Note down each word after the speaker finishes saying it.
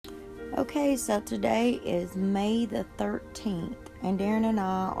Okay, so today is May the 13th, and Darren and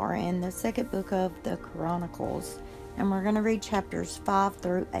I are in the second book of the Chronicles, and we're going to read chapters 5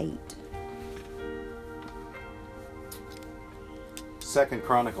 through 8. 2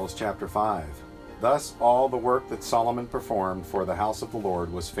 Chronicles chapter 5. Thus all the work that Solomon performed for the house of the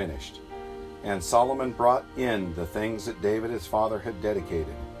Lord was finished. And Solomon brought in the things that David his father had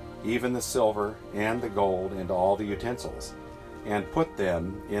dedicated, even the silver and the gold and all the utensils, and put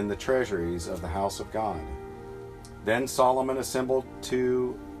them in the treasuries of the house of God. Then Solomon assembled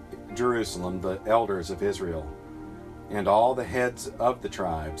to Jerusalem the elders of Israel, and all the heads of the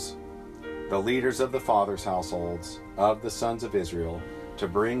tribes, the leaders of the fathers' households of the sons of Israel, to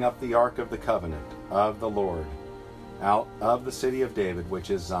bring up the ark of the covenant of the Lord out of the city of David, which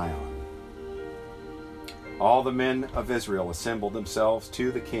is Zion. All the men of Israel assembled themselves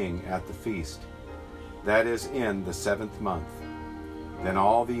to the king at the feast, that is in the 7th month. Then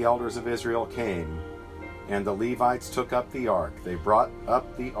all the elders of Israel came, and the Levites took up the ark. They brought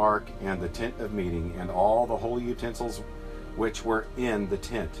up the ark and the tent of meeting, and all the holy utensils which were in the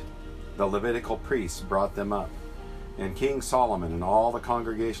tent. The Levitical priests brought them up. And King Solomon and all the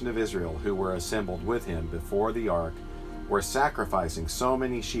congregation of Israel who were assembled with him before the ark were sacrificing so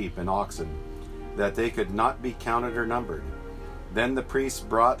many sheep and oxen that they could not be counted or numbered. Then the priests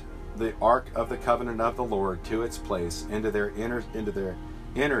brought the ark of the covenant of the Lord to its place into their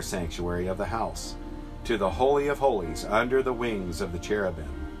inner sanctuary of the house, to the holy of holies, under the wings of the cherubim.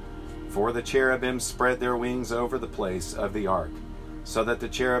 For the cherubim spread their wings over the place of the ark, so that the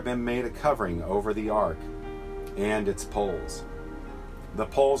cherubim made a covering over the ark and its poles. The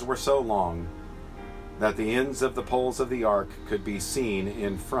poles were so long that the ends of the poles of the ark could be seen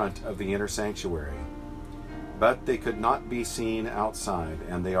in front of the inner sanctuary, but they could not be seen outside,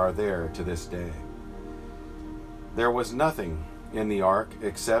 and they are there to this day. There was nothing in the ark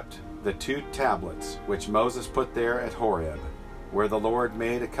except the 2 tablets which Moses put there at Horeb, where the Lord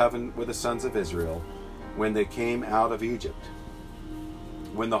made a covenant with the sons of Israel when they came out of Egypt.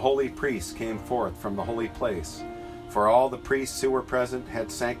 When the holy priests came forth from the holy place, for all the priests who were present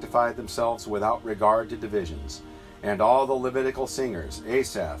had sanctified themselves without regard to divisions, and all the Levitical singers,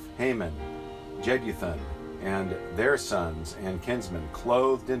 Asaph, Heman, Jeduthun, and their sons and kinsmen,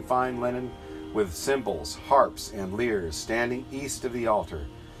 clothed in fine linen, with cymbals, harps, and lyres, standing east of the altar,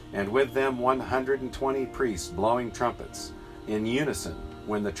 and with them 120 priests blowing trumpets, in unison,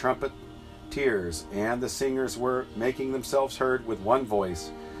 when the trumpeters and the singers were making themselves heard with one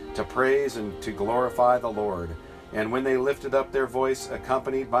voice, to praise and to glorify the Lord. And when they lifted up their voice,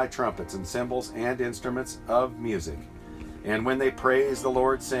 accompanied by trumpets and cymbals and instruments of music, and when they praised the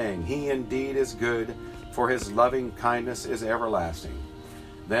Lord, saying, He indeed is good, for his loving kindness is everlasting.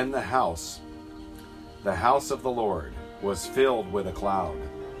 Then the house of the Lord, was filled with a cloud,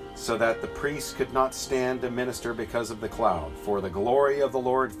 so that the priests could not stand to minister because of the cloud, for the glory of the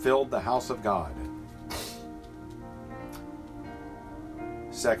Lord filled the house of God.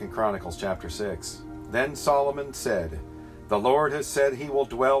 2 Chronicles chapter 6. Then Solomon said, The Lord has said he will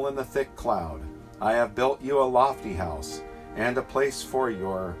dwell in the thick cloud. I have built you a lofty house, and a place for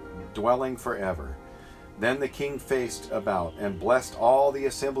your dwelling forever. Then the king faced about and blessed all the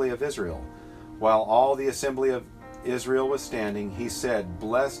assembly of Israel. While all the assembly of Israel was standing, he said,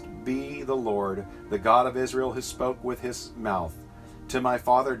 Blessed be the Lord, the God of Israel, who spoke with his mouth to my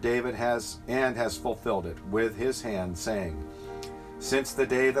father David has fulfilled it with his hand, saying, Since the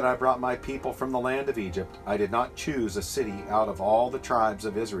day that I brought my people from the land of Egypt, I did not choose a city out of all the tribes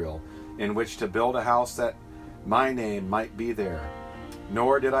of Israel in which to build a house that my name might be there.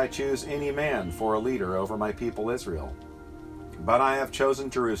 Nor did I choose any man for a leader over my people Israel. But I have chosen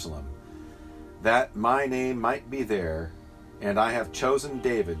Jerusalem, that my name might be there, and I have chosen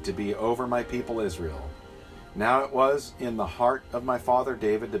David to be over my people Israel. Now it was in the heart of my father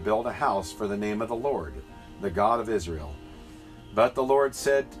David to build a house for the name of the Lord, the God of Israel. But the Lord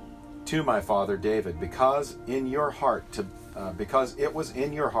said to my father David, because it was in your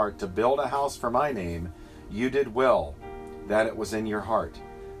heart to build a house for my name, you did well that it was in your heart.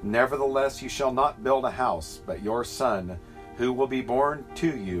 Nevertheless, you shall not build a house, but your son, who will be born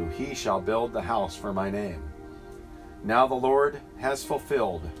to you, he shall build the house for my name. Now the Lord has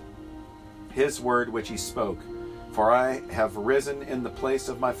fulfilled his word which he spoke, for I have risen in the place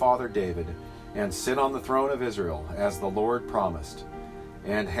of my father David, and sit on the throne of Israel, as the Lord promised,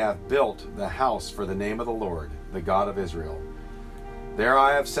 and have built the house for the name of the Lord, the God of Israel. There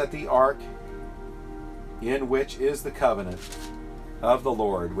I have set the ark, in which is the covenant of the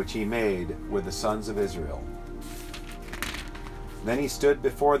Lord, which he made with the sons of Israel. Then he stood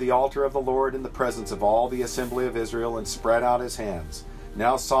before the altar of the Lord in the presence of all the assembly of Israel, and spread out his hands,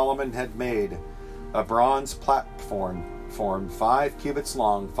 Now Solomon had made a bronze platform 5 cubits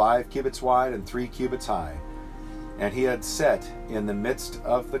long, 5 cubits wide, and 3 cubits high. And he had set in the midst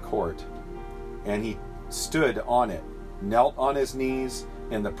of the court, and he stood on it, knelt on his knees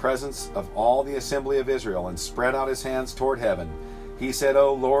in the presence of all the assembly of Israel, and spread out his hands toward heaven. He said,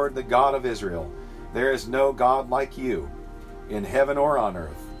 O Lord, the God of Israel, there is no God like you in heaven or on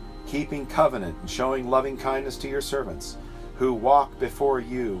earth, keeping covenant and showing loving kindness to your servants, who walk before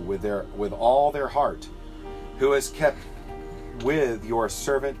you with all their heart, who has kept with your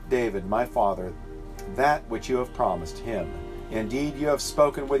servant David, my father, that which you have promised him. Indeed, you have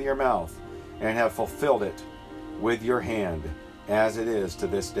spoken with your mouth, and have fulfilled it with your hand, as it is to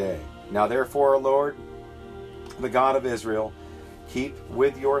this day. Now therefore, O Lord, the God of Israel, keep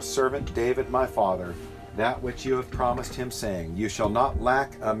with your servant David, my father, that which you have promised him, saying, You shall not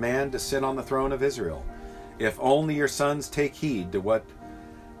lack a man to sit on the throne of Israel, if only your sons take heed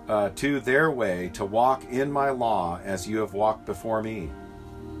to their way, to walk in my law as you have walked before me.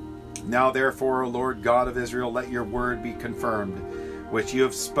 Now therefore, O Lord God of Israel, let your word be confirmed, which you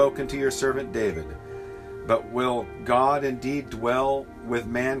have spoken to your servant David. But will God indeed dwell with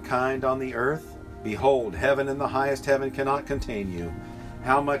mankind on the earth? Behold, heaven and the highest heaven cannot contain you.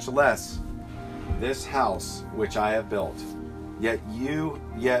 How much less this house which I have built? Yet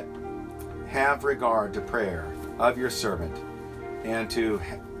have regard to prayer of your servant, and to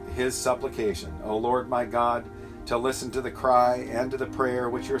his supplication, O Lord my God, to listen to the cry and to the prayer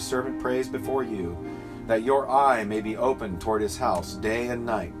which your servant prays before you, that your eye may be open toward his house day and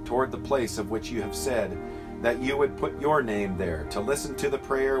night, toward the place of which you have said that you would put your name there, to listen to the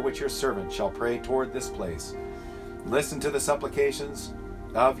prayer which your servant shall pray toward this place. Listen to the supplications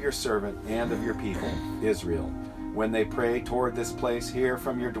of your servant and of your people, Israel, when they pray toward this place. Hear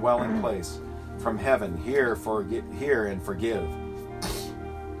from your dwelling place, from heaven, hear and forgive.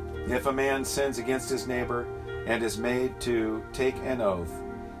 If a man sins against his neighbor and is made to take an oath,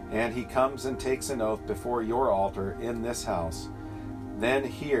 and he comes and takes an oath before your altar in this house, then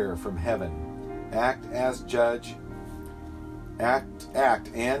hear from heaven. Act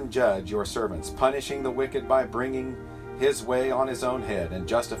and judge your servants, punishing the wicked by bringing his way on his own head, and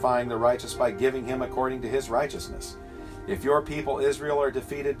justifying the righteous by giving him according to his righteousness. If your people Israel are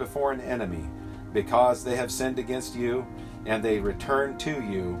defeated before an enemy, because they have sinned against you, and they return to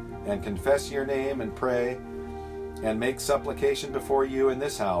you, and confess your name, and pray, and make supplication before you in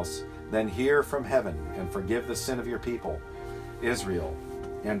this house, then hear from heaven, and forgive the sin of your people Israel,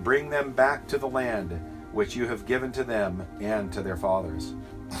 and bring them back to the land which you have given to them and to their fathers.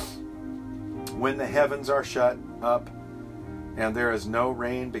 When the heavens are shut up, and there is no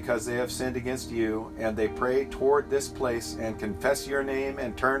rain because they have sinned against you, and they pray toward this place, and confess your name,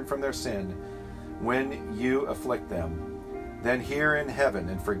 and turn from their sin, when you afflict them, then hear in heaven,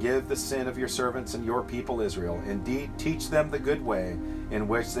 and forgive the sin of your servants and your people Israel. Indeed, teach them the good way in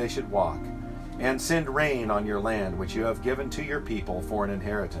which they should walk, and send rain on your land which you have given to your people for an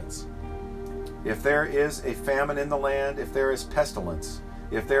inheritance. If there is a famine in the land, if there is pestilence,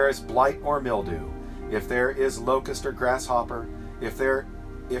 if there is blight or mildew, if there is locust or grasshopper, if their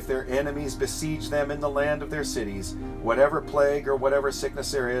enemies besiege them in the land of their cities, whatever plague or whatever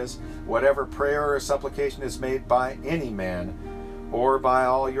sickness there is, whatever prayer or supplication is made by any man or by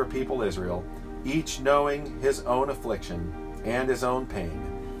all your people Israel, each knowing his own affliction and his own pain,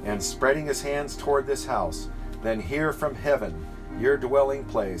 and spreading his hands toward this house, then hear from heaven, your dwelling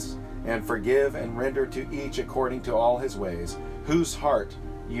place, and forgive and render to each according to all his ways, whose heart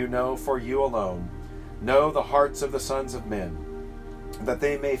you know, for you alone know the hearts of the sons of men, that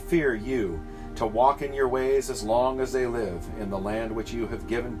they may fear you, to walk in your ways as long as they live in the land which you have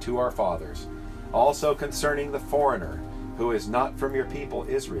given to our fathers. Also concerning the foreigner, who is not from your people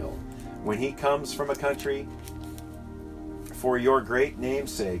Israel, when he comes from a country for your great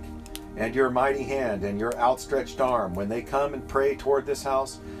name's sake, and your mighty hand and your outstretched arm, when they come and pray toward this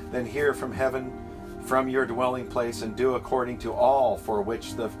house, then hear from heaven, from your dwelling place, and do according to all for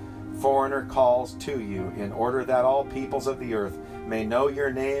which the foreigner calls to you, in order that all peoples of the earth may know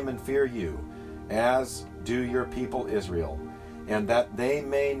your name and fear you, as do your people Israel, and that they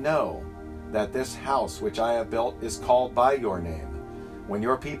may know that this house which I have built is called by your name. When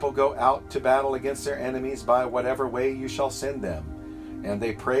your people go out to battle against their enemies by whatever way you shall send them, and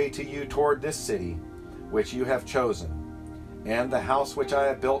they pray to you toward this city which you have chosen, and the house which I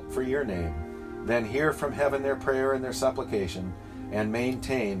have built for your name, then hear from heaven their prayer and their supplication, and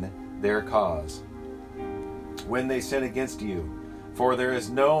maintain their cause. When they sin against you, for there is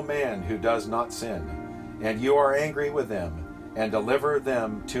no man who does not sin, and you are angry with them, and deliver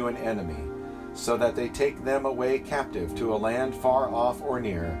them to an enemy, so that they take them away captive to a land far off or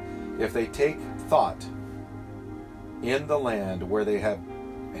near, if they take thought in the land where they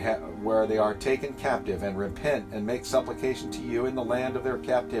are taken captive, and repent and make supplication to you in the land of their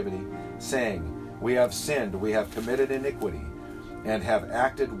captivity, saying, we have sinned, we have committed iniquity, and have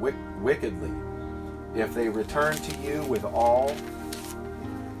acted wickedly. If they return to you with all...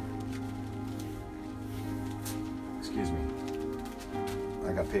 Excuse me.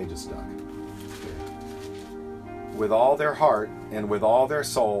 I got pages stuck. Okay. With all their heart and with all their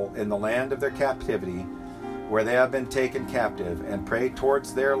soul in the land of their captivity, where they have been taken captive, and pray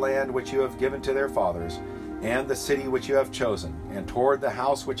towards their land which you have given to their fathers, and the city which you have chosen, and toward the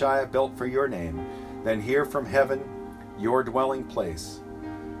house which I have built for your name, then hear from heaven, your dwelling place,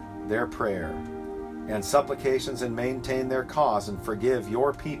 their prayer and supplications, and maintain their cause, and forgive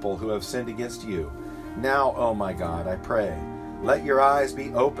your people who have sinned against you. Now, O my God, I pray, let your eyes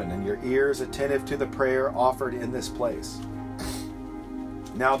be open and your ears attentive to the prayer offered in this place.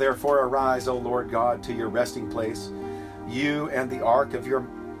 Now therefore arise, O Lord God, to your resting place, you and the ark of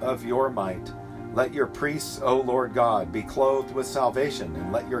your might. Let your priests, O Lord God, be clothed with salvation,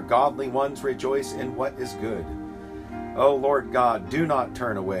 and let your godly ones rejoice in what is good. O Lord God, do not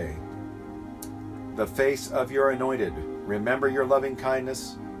turn away the face of your anointed. Remember your loving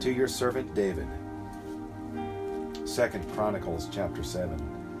kindness to your servant David. 2 Chronicles chapter 7.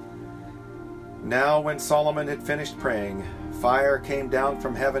 Now when Solomon had finished praying, fire came down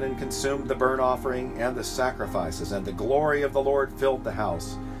from heaven and consumed the burnt offering and the sacrifices, and the glory of the Lord filled the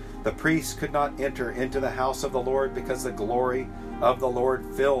house. The priests could not enter into the house of the Lord, because the glory of the Lord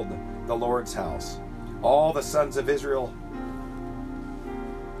filled the Lord's house. All the sons of Israel,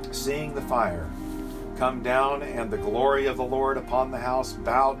 seeing the fire come down and the glory of the Lord upon the house,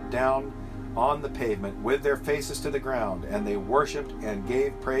 bowed down on the pavement with their faces to the ground, and they worshipped and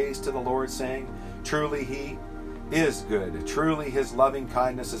gave praise to the Lord, saying, truly he is good, truly his loving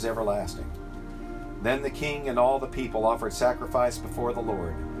kindness is everlasting. Then the king and all the people offered sacrifice before the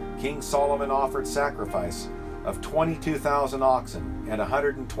Lord. King Solomon offered sacrifice of 22,000 oxen and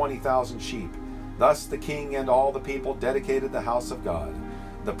 120,000 sheep. Thus the king and all the people dedicated the house of God.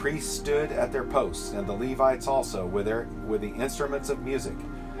 The priests stood at their posts, and the Levites also with the instruments of music,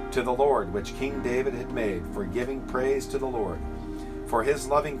 to the Lord, which King David had made, for giving praise to the Lord. For his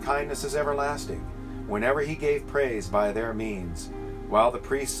loving kindness is everlasting, whenever he gave praise by their means. While the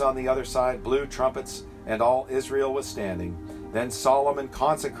priests on the other side blew trumpets, and all Israel was standing, then Solomon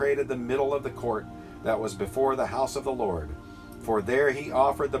consecrated the middle of the court that was before the house of the Lord. For there he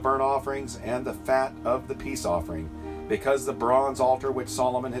offered the burnt offerings and the fat of the peace offering, because the bronze altar which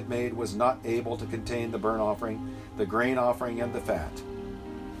Solomon had made was not able to contain the burnt offering, the grain offering, and the fat.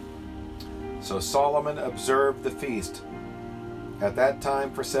 So Solomon observed the feast at that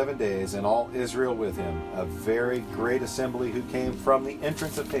time for 7 days, and all Israel with him, a very great assembly, who came from the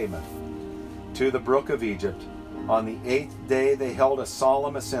entrance of Hamath to the brook of Egypt. On the 8th day they held a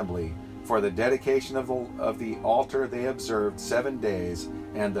solemn assembly. For the dedication of the altar they observed 7 days,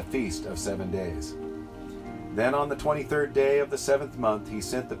 and the feast of 7 days. Then on the 23rd day of the 7th month he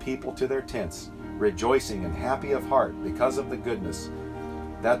sent the people to their tents, rejoicing and happy of heart because of the goodness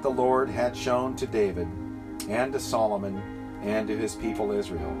that the Lord had shown to David and to Solomon and to his people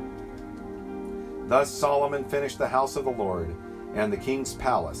Israel. Thus Solomon finished the house of the Lord and the king's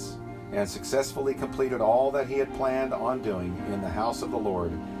palace, and successfully completed all that he had planned on doing in the house of the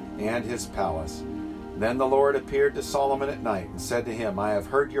Lord and his palace. Then the Lord appeared to Solomon at night and said to him, I have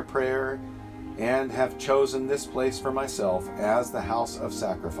heard your prayer and have chosen this place for myself as the house of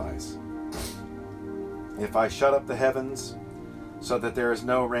sacrifice. If I shut up the heavens so that there is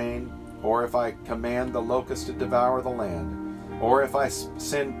no rain, or if I command the locust to devour the land, or if I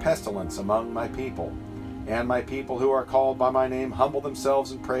send pestilence among my people, and my people who are called by my name humble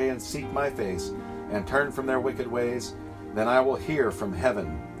themselves and pray and seek my face and turn from their wicked ways, then I will hear from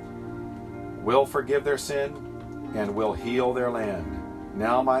heaven, will forgive their sin, and will heal their land.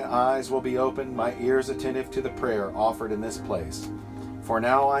 Now my eyes will be open, my ears attentive to the prayer offered in this place. For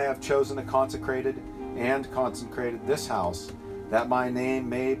now I have chosen and consecrated this house, that my name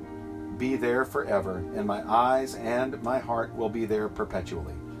may be there forever, and my eyes and my heart will be there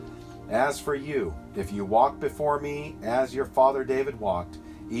perpetually. As for you, if you walk before me as your father David walked,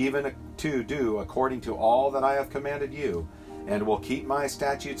 even to do according to all that I have commanded you, and will keep my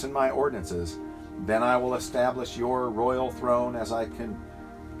statutes and my ordinances, then I will establish your royal throne as I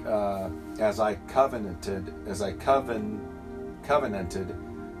covenanted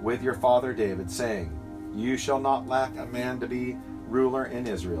with your father David, saying, you shall not lack a man to be ruler in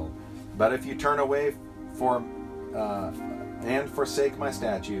Israel. But if you turn away and forsake my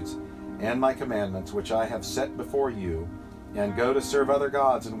statutes, and my commandments which I have set before you, and go to serve other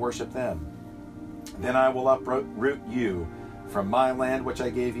gods and worship them. Then I will uproot you from my land which I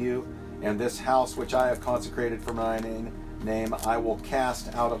gave you, and this house which I have consecrated for my name I will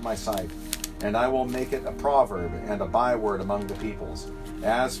cast out of my sight, and I will make it a proverb and a byword among the peoples.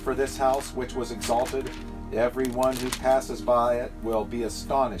 As for this house which was exalted, every one who passes by it will be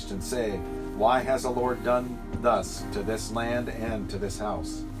astonished and say, Why has the Lord done thus to this land and to this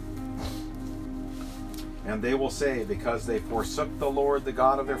house? And they will say, Because they forsook the Lord, the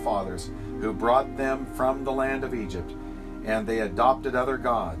God of their fathers, who brought them from the land of Egypt, and they adopted other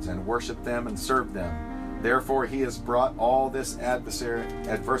gods, and worshipped them and served them. Therefore he has brought all this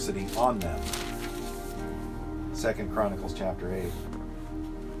adversity on them. 2 Chronicles chapter 8.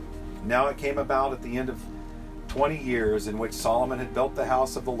 Now it came about at the end of 20 years in which Solomon had built the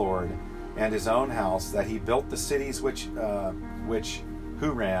house of the Lord and his own house, that he built the cities which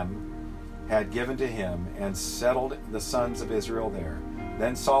Huram had given to him, and settled the sons of Israel there.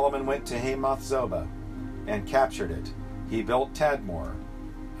 Then Solomon went to Hamath Zobah and captured it. He built Tadmor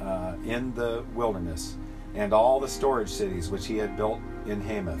in the wilderness, and all the storage cities which he had built in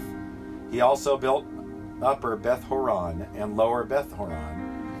Hamath. He also built Upper Beth Horon and Lower Beth Horon,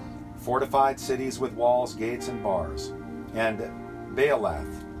 fortified cities with walls, gates, and bars, and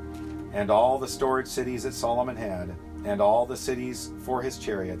Baalath, and all the storage cities that Solomon had, and all the cities for his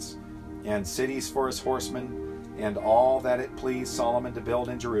chariots, and cities for his horsemen, and all that it pleased Solomon to build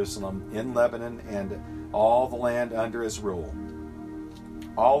in Jerusalem, in Lebanon, and all the land under his rule.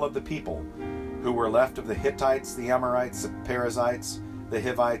 All of the people who were left of the Hittites, the Amorites, the Perizzites, the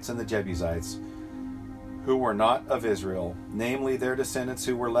Hivites, and the Jebusites, who were not of Israel, namely their descendants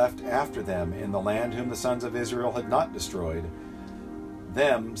who were left after them in the land whom the sons of Israel had not destroyed,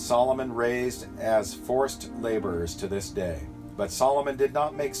 them Solomon raised as forced laborers to this day. But Solomon did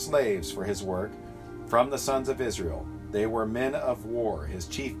not make slaves for his work from the sons of Israel. They were men of war, his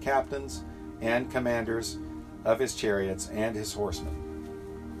chief captains and commanders of his chariots and his horsemen.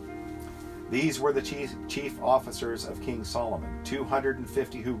 These were the chief officers of King Solomon,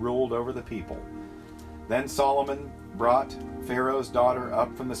 250 who ruled over the people. Then Solomon brought Pharaoh's daughter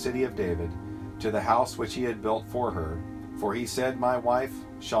up from the city of David to the house which he had built for her. For he said, My wife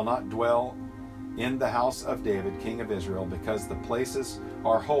shall not dwell in the house of David, king of Israel, because the places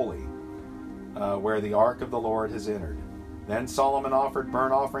are holy, where the ark of the Lord has entered. Then Solomon offered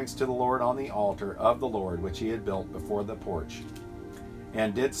burnt offerings to the Lord on the altar of the Lord, which he had built before the porch,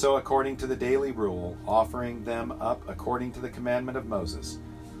 and did so according to the daily rule, offering them up according to the commandment of Moses,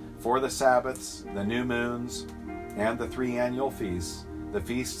 for the Sabbaths, the new moons, and the 3 annual feasts, the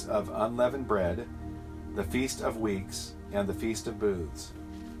feasts of unleavened bread, the feast of weeks, and the feast of booths.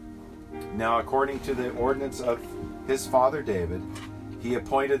 Now according to the ordinance of his father David, he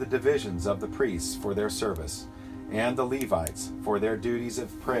appointed the divisions of the priests for their service, and the Levites for their duties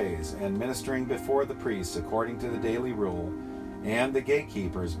of praise and ministering before the priests according to the daily rule, and the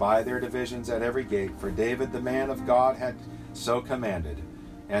gatekeepers by their divisions at every gate, for David the man of God had so commanded.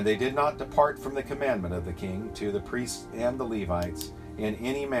 And they did not depart from the commandment of the king to the priests and the Levites in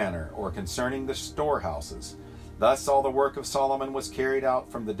any manner, or concerning the storehouses. Thus all the work of Solomon was carried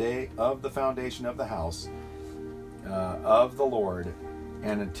out from the day of the foundation of the house of the Lord,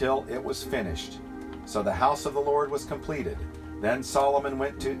 and until it was finished. So the house of the Lord was completed. Then Solomon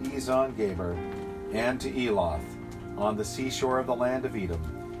went to Ezon-Geber and to Eloth on the seashore of the land of Edom.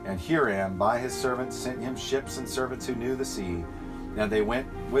 And Huram by his servants sent him ships and servants who knew the sea. And they went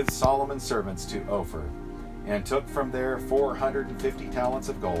with Solomon's servants to Ophir, and took from there 450 talents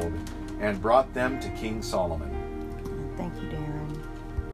of gold, and brought them to King Solomon.